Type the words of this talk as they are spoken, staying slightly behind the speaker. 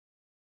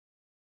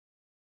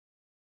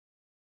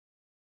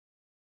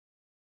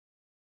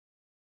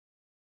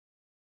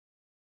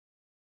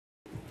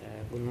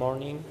Good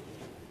morning.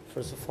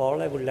 First of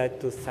all, I would like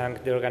to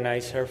thank the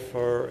organizer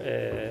for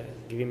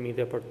giving me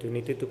the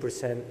opportunity to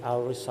present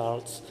our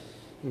results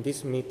in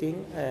this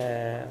meeting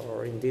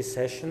or in this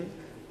session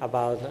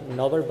about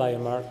novel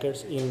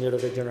biomarkers in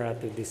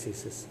neurodegenerative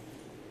diseases.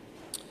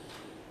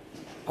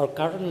 Our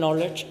current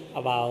knowledge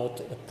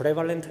about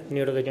prevalent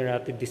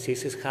neurodegenerative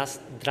diseases has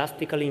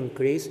drastically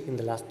increased in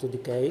the last 2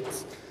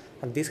 decades,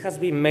 and this has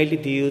been mainly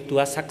due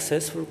to a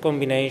successful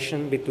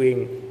combination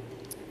between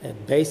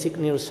basic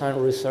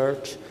neuroscience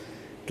research,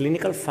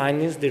 clinical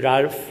findings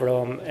derived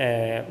from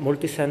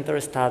multi-center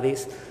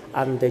studies,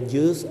 and the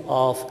use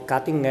of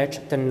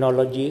cutting-edge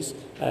technologies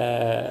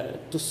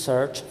to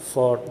search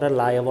for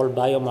reliable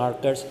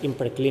biomarkers in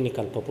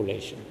preclinical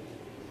population.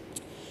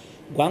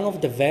 One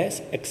of the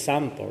best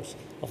examples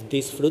of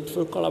this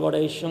fruitful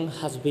collaboration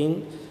has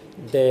been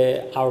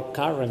our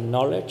current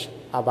knowledge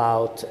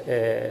about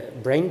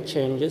brain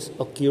changes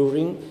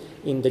occurring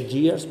in the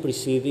years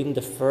preceding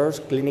the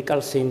first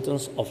clinical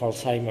symptoms of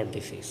Alzheimer's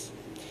disease.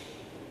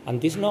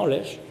 And this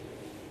knowledge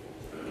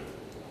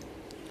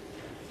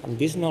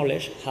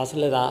has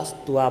led us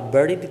to a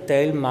very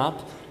detailed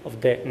map of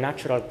the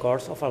natural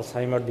course of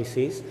Alzheimer's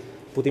disease,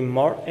 putting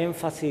more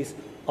emphasis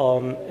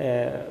on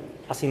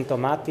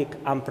asymptomatic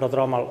and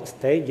prodromal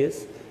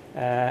stages,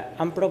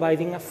 and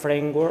providing a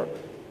framework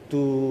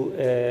to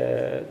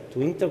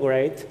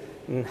integrate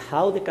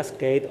how the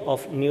cascade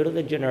of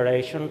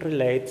neurodegeneration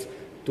relates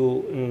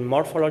to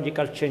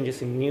morphological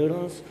changes in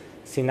neurons,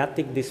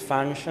 synaptic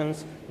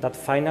dysfunctions that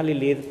finally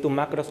lead to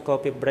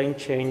macroscopic brain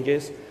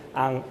changes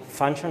and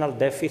functional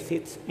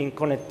deficits in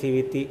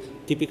connectivity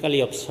typically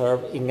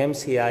observed in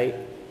MCI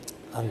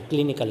and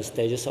clinical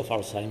stages of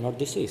Alzheimer's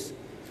disease.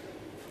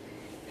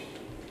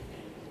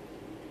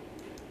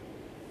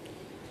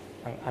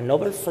 A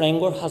novel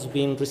framework has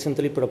been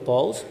recently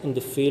proposed in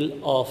the field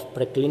of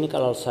preclinical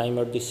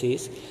Alzheimer's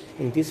disease.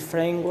 In this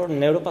framework,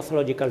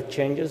 neuropathological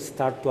changes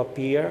start to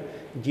appear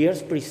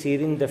years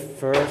preceding the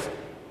first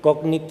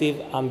cognitive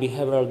and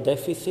behavioral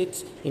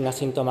deficits in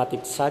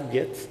asymptomatic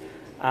subjects.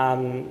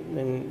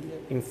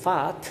 In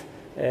fact,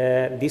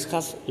 this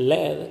has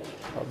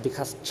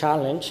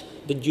challenged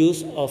the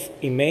use of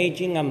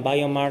imaging and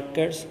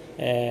biomarkers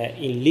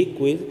in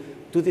liquid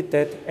to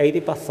detect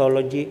AD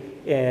pathology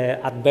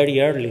at very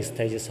early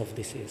stages of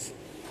disease.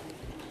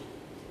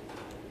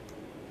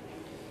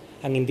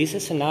 And in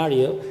this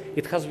scenario,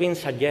 it has been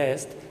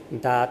suggested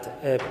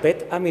that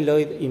PET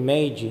amyloid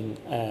imaging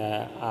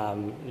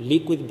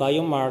liquid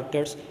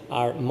biomarkers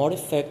are more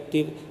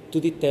effective to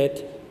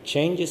detect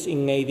changes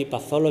in AD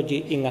pathology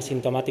in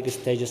asymptomatic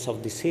stages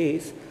of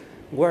disease,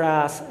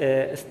 whereas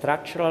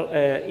structural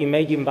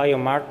imaging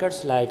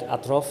biomarkers like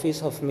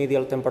atrophies of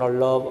medial temporal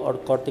lobe or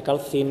cortical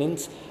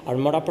thinnings are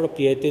more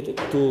appropriated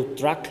to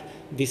track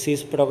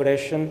disease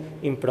progression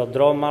in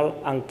prodromal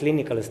and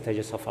clinical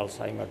stages of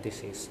Alzheimer's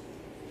disease.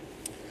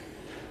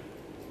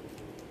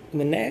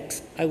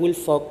 Next, I will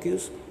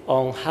focus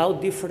on how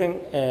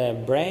different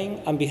brain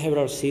and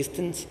behavioral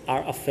systems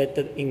are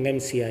affected in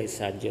MCI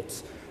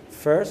subjects.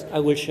 First, I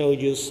will show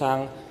you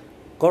some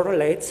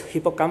correlates,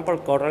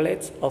 hippocampal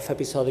correlates of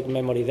episodic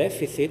memory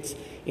deficits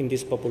in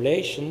this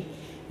population.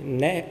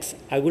 Next,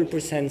 I will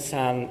present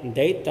some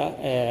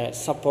data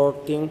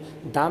supporting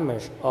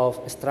damage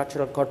of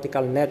structural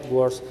cortical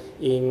networks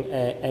in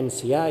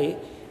MCI.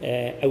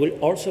 I will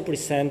also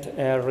present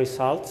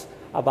results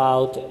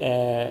about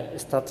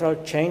structural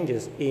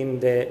changes in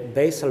the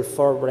basal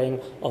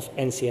forebrain of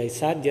MCI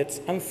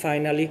subjects. And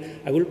finally,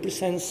 I will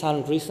present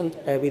some recent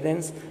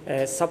evidence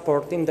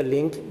supporting the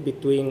link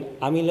between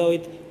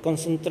amyloid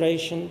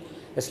concentration,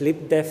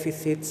 sleep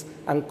deficits,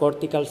 and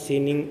cortical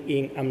thinning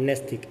in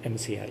amnestic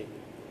MCI.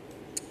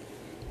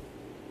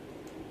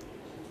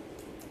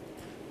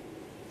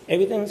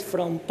 Evidence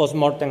from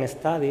postmortem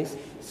studies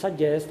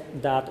suggests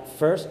that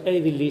first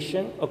AD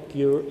lesions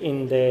occur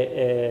in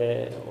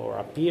the, or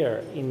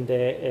appear in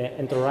the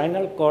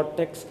entorhinal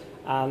cortex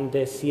and the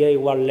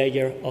CA1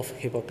 layer of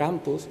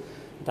hippocampus,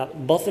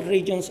 that both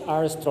regions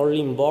are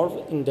strongly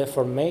involved in the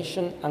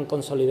formation and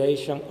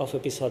consolidation of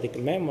episodic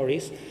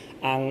memories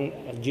and,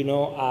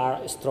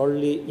 are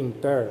strongly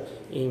impaired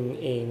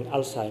in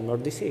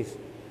Alzheimer's disease.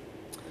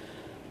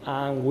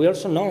 And we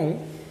also know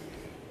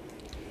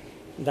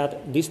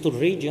that these two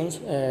regions,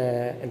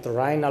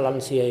 entorhinal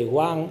and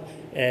CA1,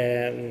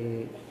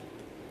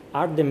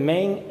 are the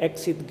main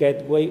exit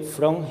gateway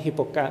from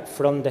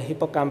the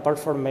hippocampal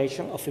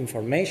formation of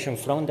information,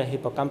 from the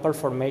hippocampal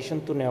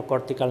formation to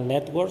neocortical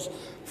networks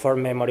for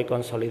memory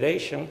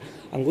consolidation.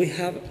 And we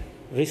have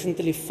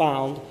recently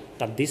found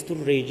that these two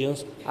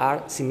regions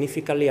are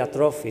significantly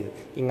atrophied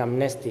in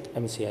amnestic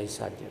MCI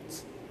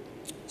subjects.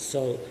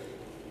 So,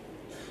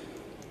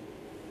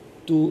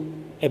 to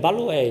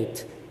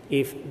evaluate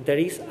if there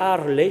is a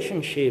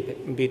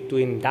relationship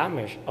between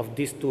damage of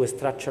these two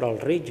structural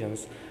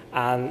regions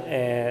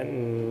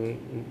and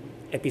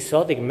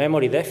episodic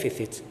memory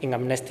deficits in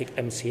amnestic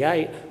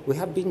MCI, we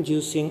have been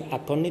using a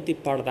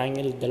cognitive paradigm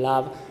in the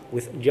lab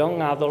with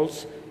young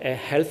adults,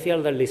 healthy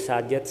elderly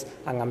subjects,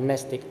 and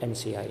amnestic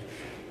MCI.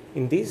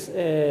 In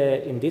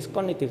this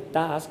cognitive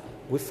task,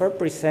 we first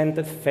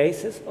presented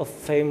faces of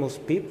famous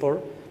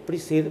people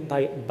preceded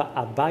by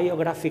a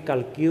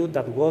biographical cue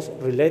that was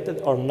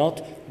related or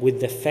not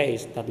with the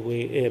face that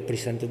we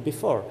presented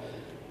before.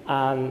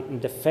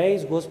 And the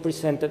face was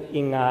presented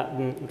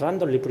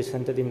randomly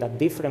presented in a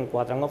different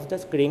quadrant of the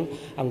screen,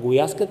 and we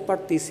asked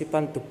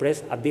participants to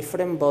press a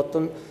different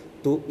button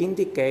to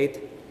indicate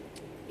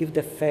if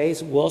the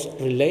face was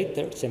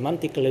related,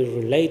 semantically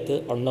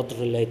related or not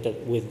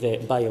related with the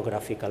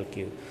biographical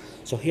cue.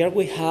 So here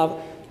we have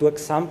two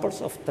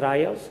examples of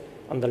trials.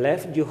 On the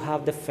left, you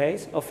have the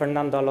face of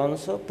Fernando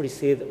Alonso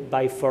preceded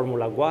by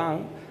Formula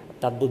One.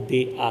 That would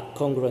be a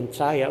congruent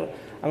trial.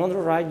 And on the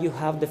right, you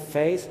have the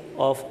face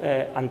of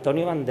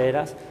Antonio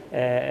Banderas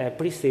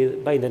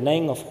preceded by the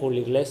name of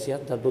Julio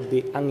Iglesias. That would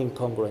be an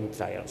incongruent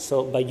trial.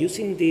 So by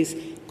using this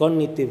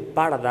cognitive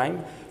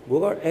paradigm, we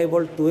were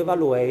able to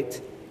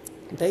evaluate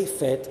the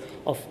effect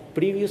of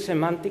previous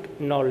semantic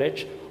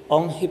knowledge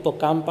on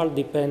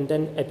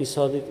hippocampal-dependent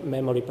episodic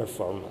memory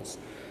performance.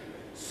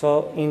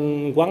 So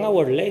in 1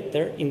 hour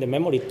later, in the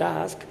memory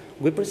task,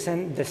 we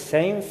present the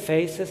same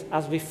faces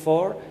as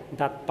before,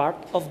 that part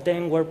of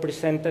them were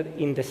presented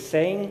in the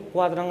same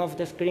quadrant of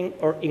the screen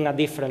or in a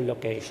different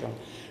location.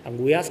 And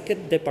we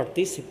asked the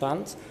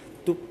participants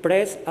to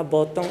press a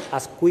button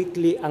as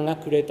quickly and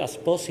accurate as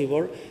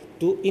possible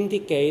to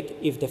indicate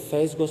if the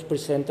face was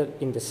presented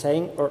in the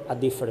same or a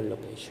different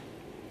location.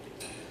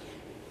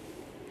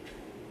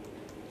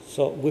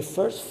 So we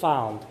first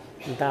found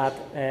that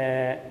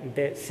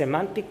the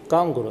semantic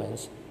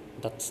congruence,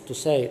 that's to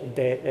say,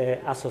 the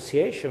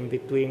association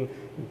between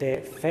the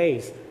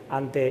face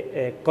and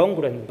the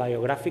congruent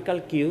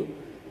biographical cue,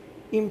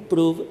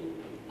 improved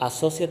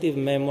associative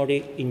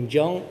memory in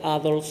young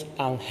adults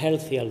and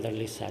healthy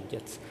elderly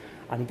subjects.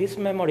 And this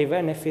memory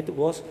benefit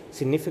was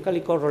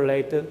significantly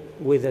correlated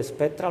with the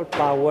spectral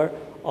power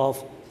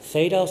of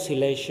theta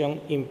oscillation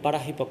in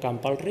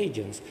parahippocampal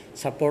regions,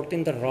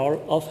 supporting the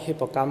role of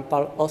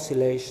hippocampal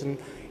oscillation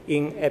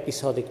in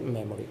episodic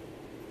memory,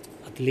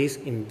 at least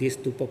in these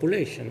two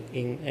populations,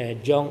 in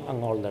young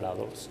and older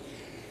adults.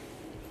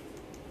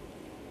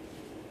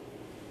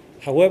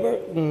 However,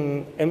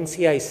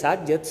 MCI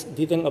subjects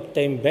didn't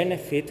obtain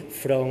benefit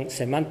from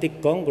semantic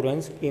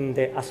congruence in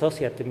the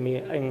associative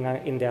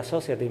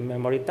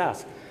memory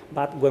task.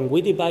 But when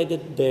we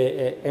divided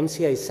the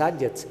MCI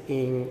subjects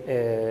in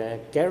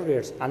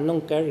carriers and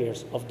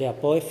non-carriers of the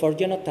APOE4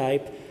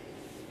 genotype,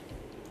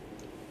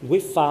 we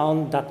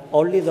found that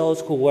only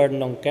those who were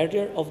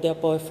non-carrier of the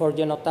APOE4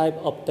 genotype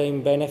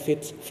obtained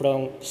benefits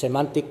from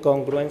semantic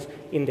congruence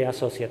in the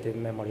associative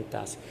memory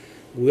task.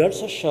 We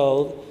also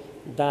showed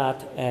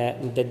that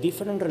the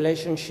different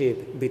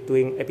relationship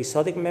between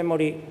episodic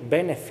memory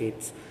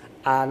benefits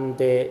and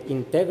the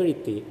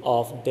integrity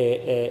of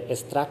the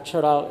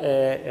structural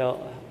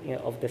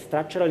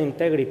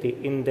integrity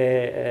in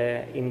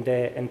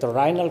the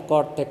entorhinal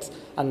cortex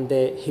and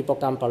the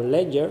hippocampal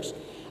layers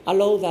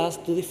allowed us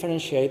to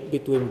differentiate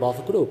between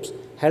both groups,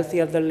 healthy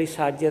elderly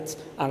subjects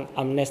and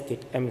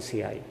amnestic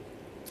MCI,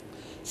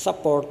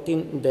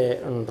 supporting the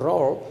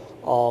role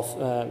of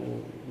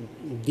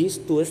these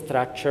two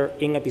structures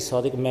in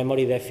episodic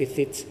memory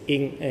deficits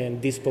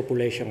in this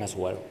population as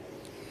well.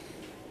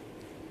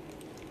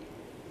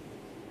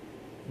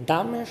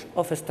 Damage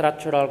of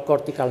structural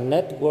cortical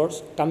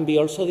networks can be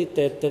also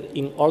detected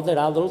in older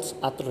adults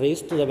at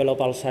risk to develop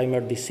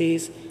Alzheimer's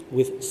disease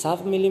with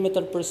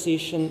sub-millimeter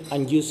precision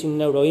and using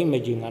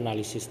neuroimaging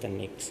analysis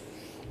techniques.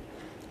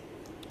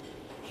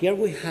 Here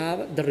we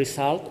have the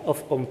result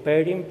of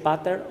comparing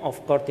pattern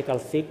of cortical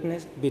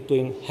thickness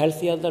between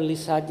healthy elderly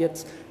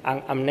subjects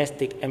and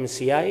amnestic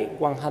MCI,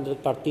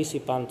 100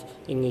 participants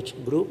in each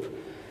group.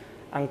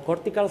 And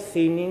cortical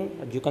thinning,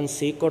 as you can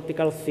see,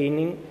 cortical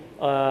thinning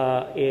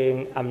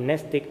in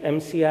amnestic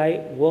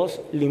MCI was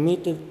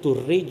limited to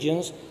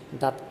regions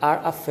that are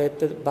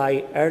affected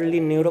by early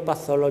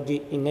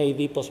neuropathology in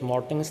AD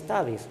postmortem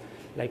studies,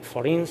 like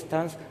for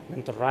instance, the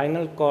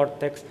entorhinal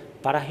cortex,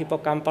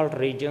 parahippocampal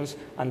regions,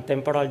 and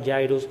temporal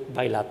gyrus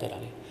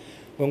bilaterally.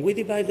 When we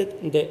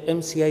divided the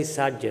MCI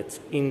subjects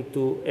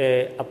into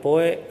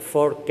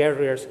APOE4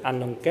 carriers and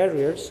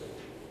non-carriers,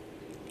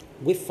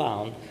 we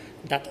found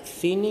that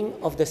thinning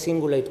of the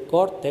cingulate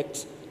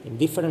cortex in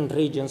different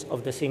regions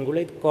of the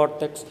cingulate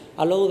cortex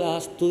allowed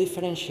us to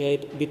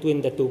differentiate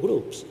between the two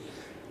groups.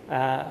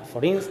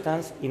 For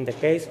instance, in the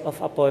case of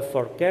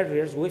APOE4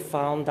 carriers, we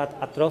found that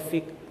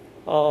atrophic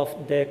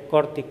of the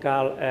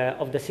cortical,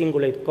 of the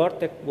cingulate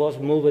cortex was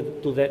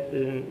moved to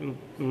the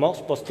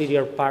most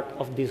posterior part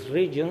of these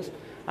regions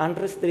and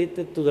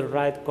restricted to the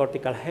right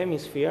cortical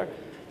hemisphere,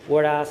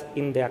 whereas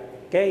in the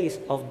case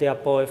of the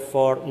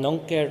APOE4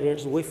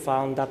 non-carriers, we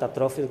found that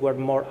atrophies were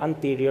more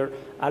anterior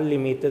and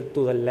limited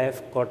to the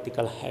left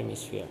cortical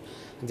hemisphere.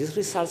 This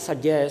result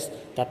suggests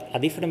that a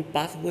different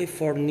pathway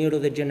for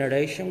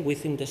neurodegeneration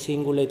within the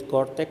cingulate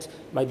cortex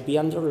might be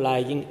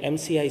underlying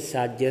MCI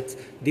subjects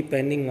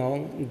depending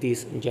on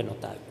this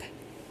genotype.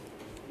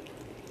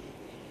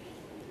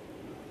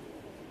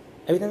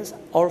 Evidence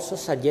also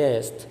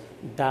suggests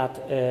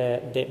that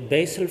the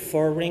basal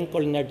forebrain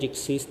cholinergic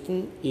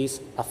system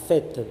is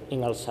affected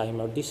in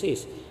Alzheimer's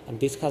disease. And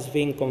this has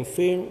been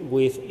confirmed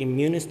with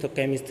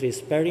immunohistochemistry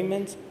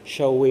experiments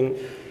showing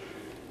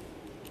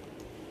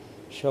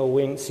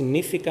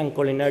significant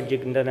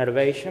cholinergic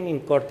denervation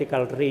in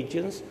cortical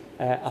regions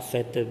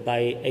affected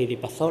by AD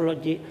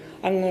pathology,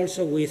 and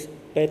also with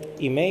PET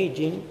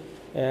imaging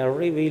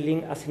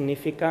revealing a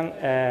significant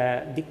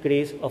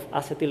decrease of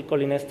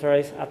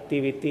acetylcholinesterase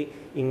activity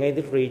in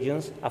AD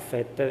regions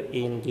affected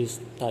in this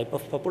type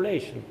of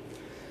population.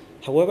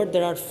 However,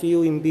 there are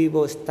few in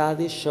vivo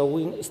studies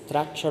showing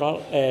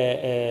structural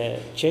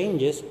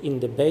changes in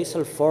the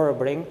basal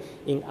forebrain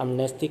in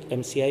amnestic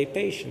MCI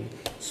patients.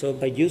 So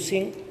by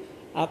using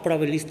a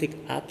probabilistic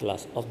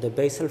atlas of the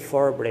basal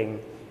forebrain,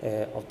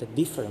 of the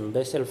different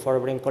basal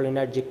forebrain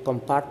cholinergic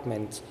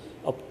compartments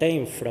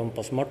obtained from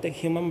postmortem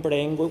human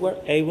brain, we were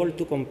able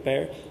to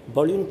compare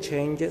volume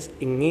changes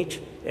in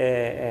each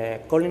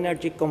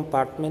cholinergic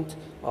compartment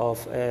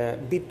of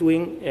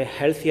between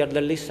healthy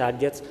elderly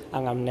subjects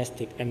and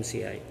amnestic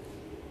MCI.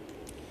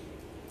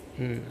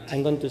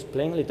 I'm going to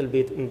explain a little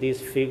bit in this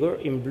figure.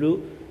 In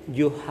blue,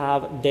 you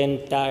have the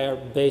entire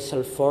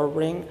basal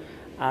forebrain,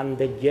 and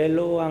the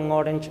yellow and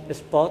orange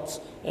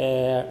spots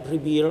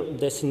reveal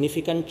the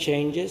significant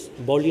changes,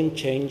 volume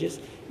changes,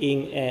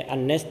 in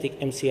amnestic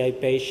MCI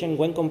patients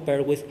when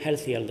compared with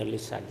healthy elderly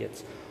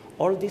subjects.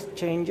 All these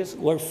changes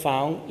were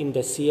found in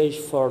the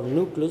CH4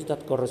 nucleus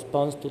that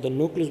corresponds to the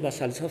nucleus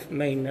basalis of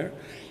Meynert,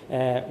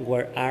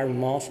 where are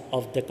most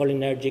of the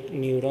cholinergic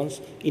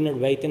neurons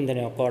innervating the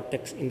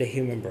neocortex in the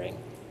human brain.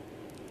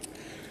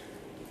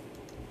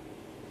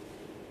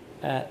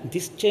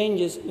 These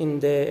changes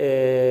in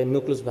the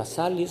nucleus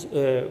basalis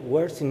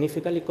were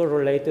significantly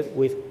correlated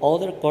with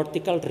other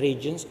cortical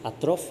regions,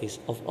 atrophies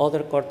of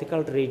other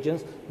cortical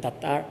regions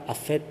that are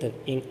affected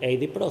in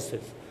AD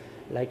process,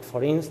 like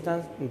for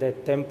instance the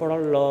temporal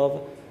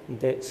lobe,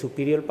 the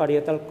superior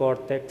parietal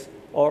cortex,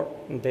 or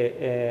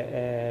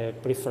the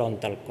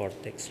prefrontal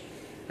cortex.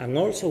 And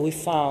also we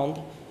found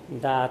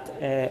that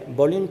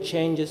volume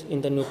changes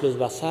in the nucleus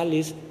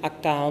basalis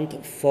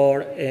account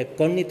for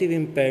cognitive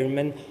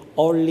impairment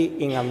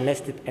only in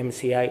amnestic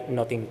MCI,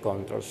 not in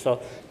control.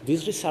 So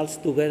these results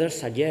together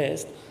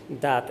suggest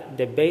that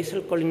the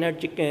basal forebrain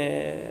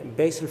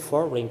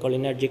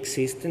cholinergic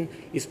system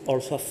is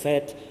also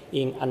affected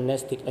in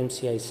amnestic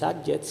MCI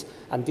subjects,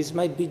 and this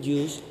might be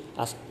used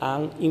as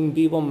an in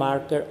vivo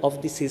marker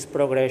of disease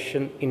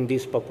progression in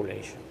this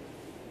population.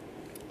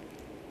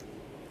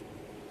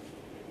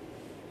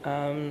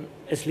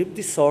 Sleep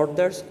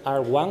disorders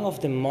are one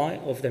of the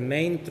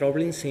main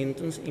troubling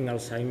symptoms in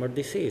Alzheimer's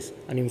disease,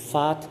 and in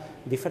fact,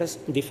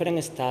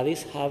 different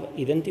studies have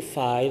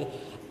identified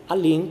a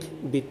link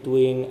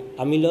between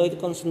amyloid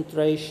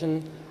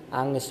concentration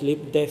and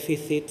sleep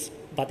deficits,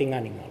 but in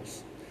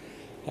animals.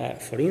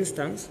 For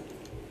instance,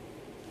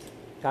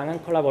 Kang and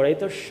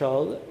collaborators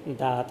showed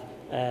that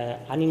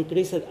an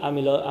increased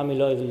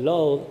amyloid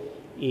load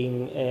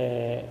in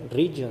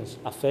regions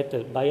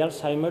affected by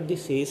Alzheimer's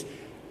disease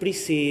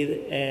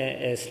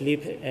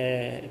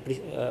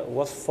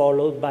was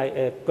followed by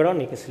a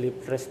chronic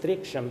sleep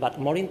restriction, but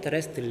more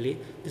interestingly,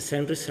 the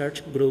same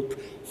research group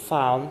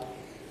found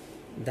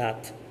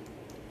that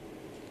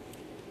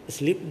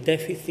sleep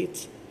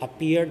deficits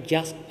appear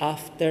just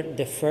after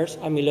the first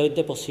amyloid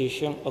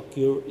deposition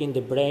occurred in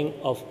the brain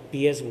of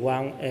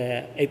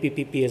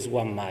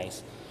APP-PS1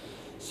 mice.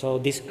 So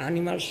these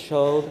animals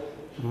showed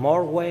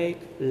more wake,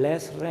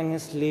 less REM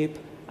sleep,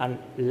 and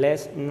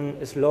less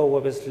slow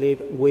wave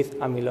sleep with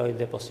amyloid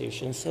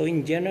deposition. So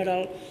in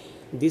general,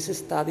 these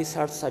studies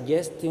are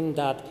suggesting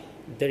that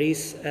there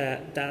is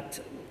a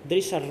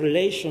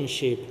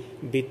relationship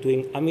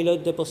between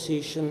amyloid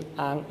deposition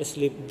and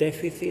sleep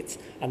deficits,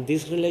 and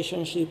this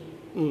relationship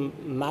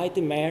might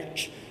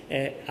emerge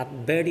at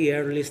very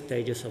early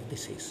stages of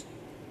disease.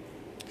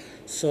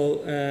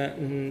 So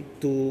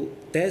to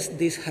test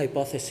this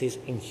hypothesis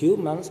in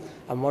humans,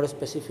 and more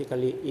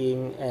specifically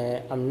in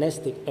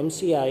amnestic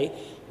MCI,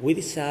 we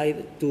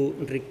decided to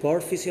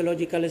record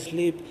physiological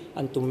sleep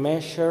and to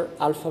measure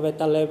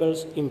alpha-beta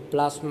levels in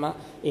plasma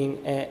in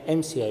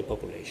MCI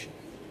population.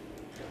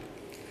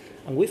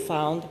 And we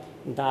found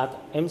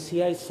that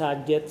MCI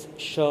subjects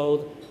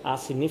showed a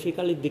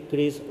significantly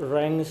decreased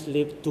REM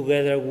sleep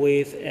together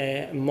with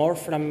more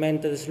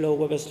fragmented slow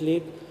wave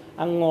sleep,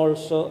 and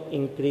also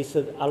increased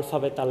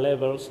alpha-beta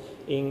levels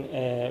in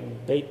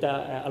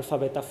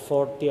alpha-beta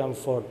 40 and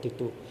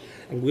 42.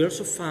 And we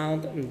also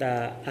found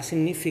a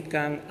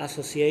significant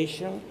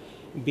association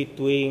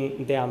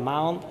between the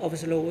amount of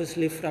slow wave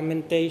sleep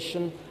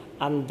fragmentation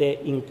and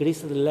the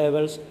increased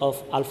levels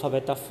of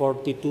alpha-beta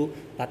 42,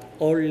 but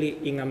only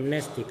in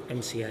amnestic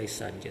MCI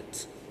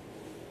subjects.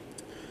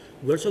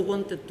 We also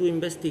wanted to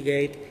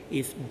investigate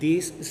if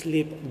these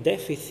sleep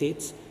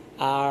deficits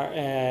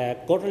are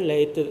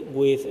correlated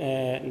with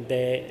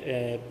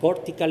the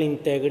cortical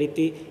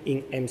integrity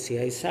in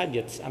MCI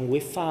subjects, and we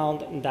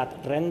found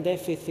that REM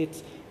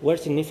deficits were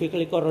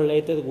significantly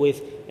correlated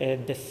with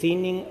the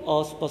thinning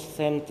of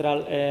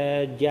postcentral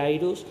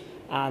gyrus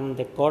and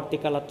the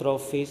cortical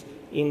atrophies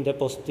in the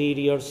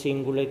posterior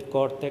cingulate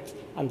cortex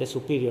and the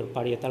superior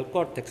parietal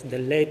cortex. The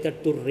latter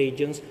two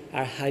regions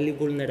are highly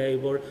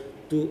vulnerable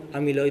to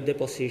amyloid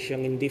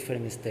deposition in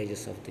different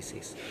stages of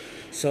disease.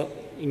 So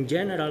in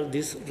general,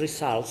 these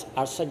results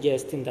are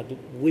suggesting that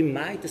we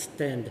might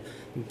extend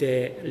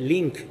the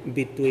link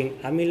between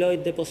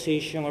amyloid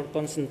deposition or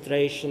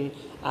concentration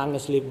and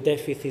sleep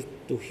deficit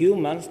to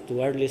humans,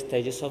 to early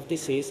stages of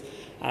disease,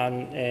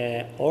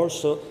 and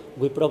also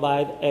we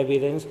provide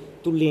evidence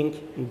to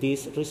link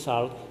this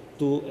result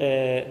to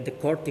the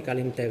cortical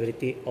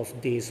integrity of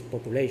this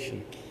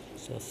population.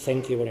 So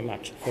thank you very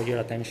much for your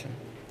attention.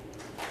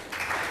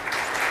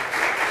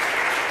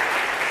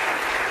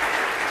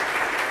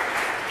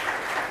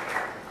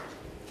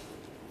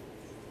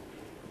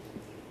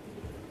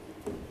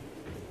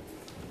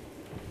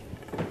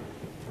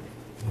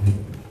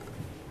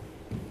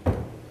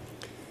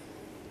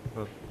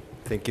 Well,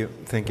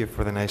 thank you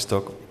for the nice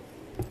talk.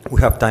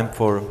 We have time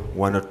for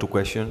one or two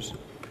questions.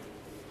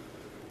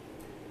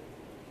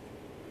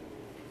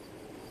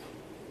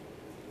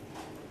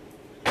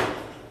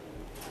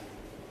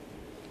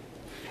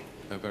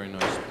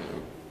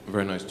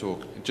 Very nice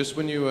talk. Just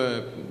when you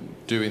were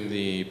doing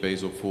the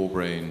basal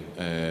forebrain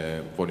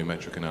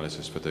volumetric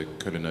analysis for the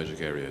cholinergic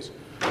areas,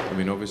 I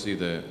mean, obviously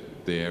the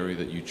area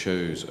that you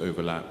chose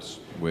overlaps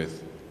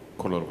with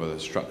quite a lot of other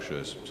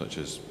structures, such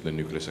as the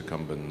nucleus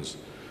accumbens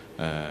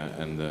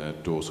and the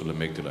dorsal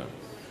amygdala.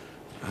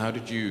 How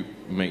did you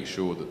make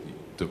sure that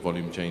the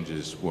volume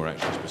changes were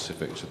actually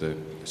specific to the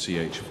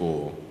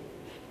CH4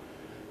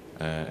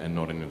 and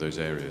not any of those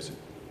areas?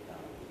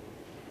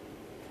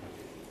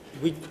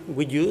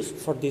 We used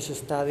for this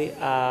study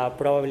a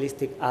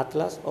probabilistic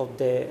atlas of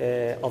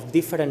the of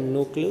different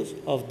nucleus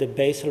of the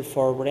basal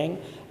forebrain,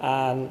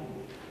 and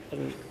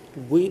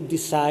we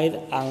decide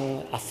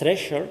on a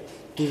threshold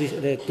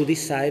to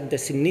decide the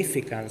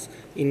significance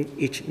in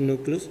each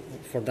nucleus.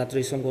 For that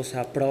reason, was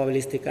a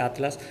probabilistic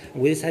atlas.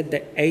 We decided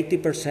that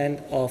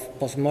 80% of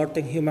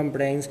postmortem human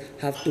brains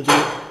had to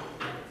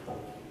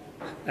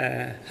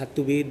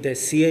be the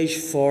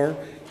CH4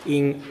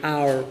 in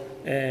our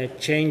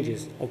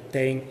changes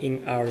obtained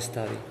in our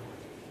study.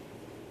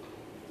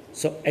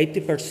 So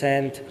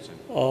 80%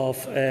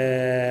 of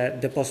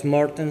the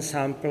postmortem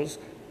samples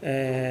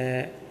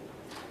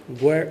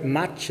were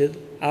matched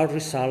our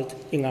result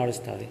in our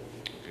study.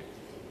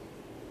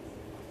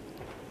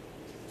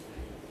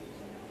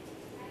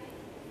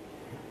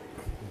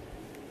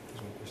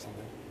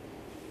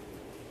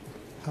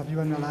 Have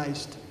you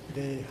analyzed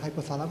the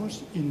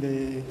hypothalamus in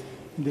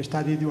the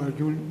study where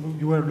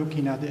you were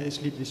looking at the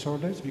sleep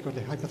disorders, because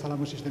the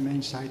hypothalamus is the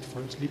main site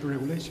for sleep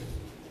regulation?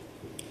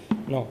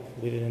 No,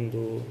 we didn't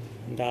do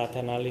that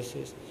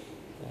analysis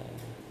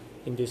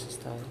in this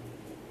study.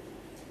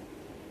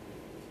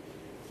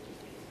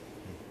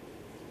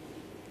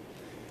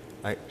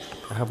 I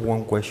have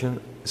one question.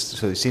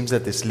 So it seems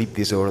that the sleep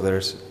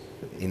disorders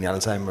in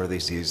Alzheimer's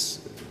disease,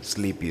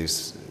 sleep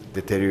is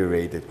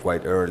deteriorated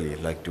quite early,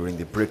 like during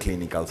the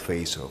preclinical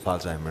phase of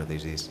Alzheimer's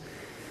disease.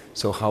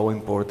 So how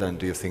important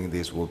do you think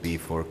this will be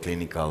for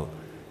clinical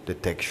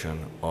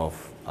detection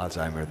of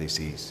Alzheimer's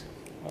disease?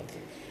 Okay.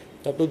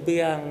 That would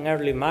be an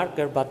early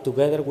marker, but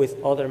together with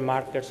other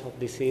markers of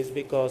disease,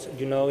 because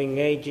you know in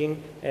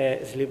aging,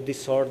 sleep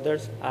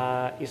disorders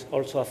is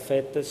also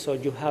affected, so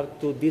you have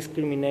to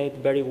discriminate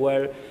very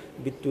well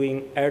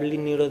between early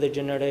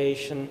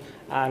neurodegeneration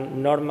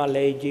and normal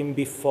aging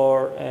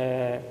before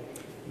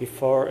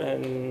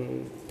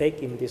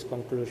taking this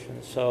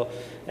conclusion. So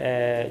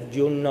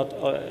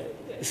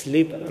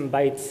sleep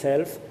by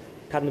itself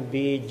can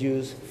be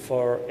used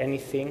for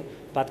anything,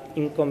 but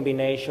in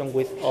combination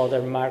with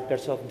other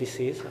markers of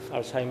disease, of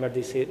Alzheimer's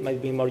disease,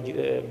 might be more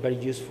very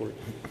useful.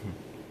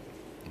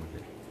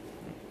 Okay.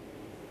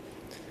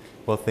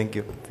 Well, thank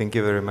you. Thank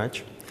you very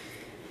much.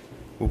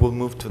 We will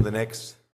move to the next